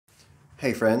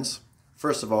Hey friends,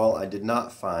 first of all, I did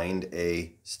not find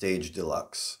a Stage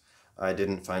Deluxe. I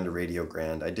didn't find a Radio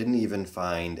Grand. I didn't even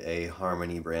find a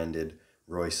Harmony branded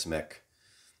Roy Smeck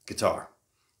guitar.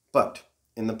 But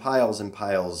in the piles and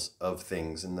piles of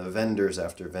things, in the vendors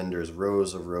after vendors,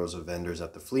 rows of vendors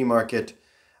at the flea market,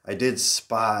 I did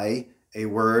spy a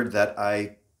word that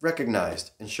I recognized.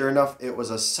 And sure enough, it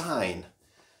was a sign.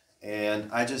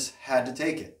 And I just had to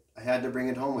take it. I had to bring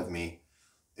it home with me.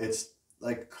 It's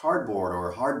like cardboard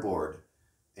or hardboard,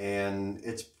 and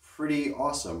it's pretty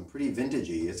awesome, pretty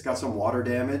vintagey. It's got some water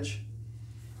damage.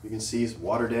 You can see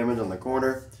water damage on the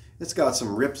corner. It's got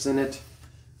some rips in it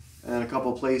and a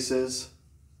couple places,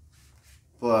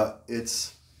 but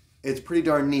it's pretty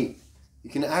darn neat.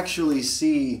 You can actually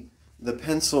see the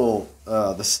pencil,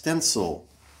 the stencil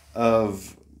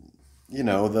of,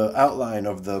 the outline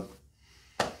of the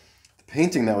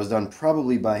painting that was done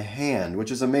probably by hand,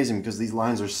 which is amazing because these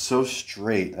lines are so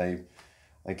straight.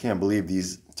 I can't believe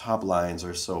these top lines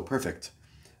are so perfect.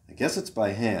 I guess it's by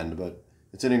hand, but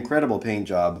it's an incredible paint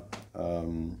job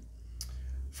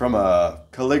from a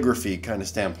calligraphy kind of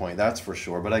standpoint, that's for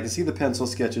sure. But I can see the pencil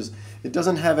sketches. It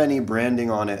doesn't have any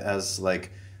branding on it as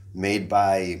like made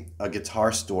by a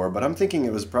guitar store, but I'm thinking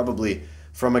it was probably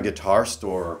from a guitar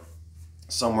store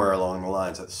somewhere along the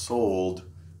lines that sold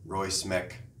Roy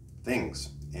Smeck things,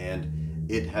 and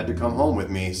it had to come home with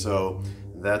me. So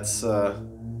that's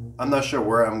I'm not sure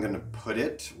where I'm gonna put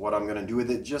it, what I'm gonna do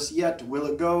with it just yet. Will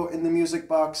it go in the music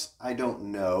box? I don't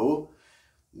know.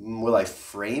 Will I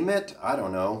frame it? I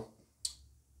don't know.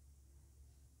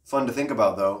 Fun to think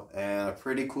about though, and a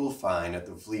pretty cool find at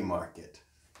the flea market.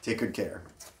 Take good care.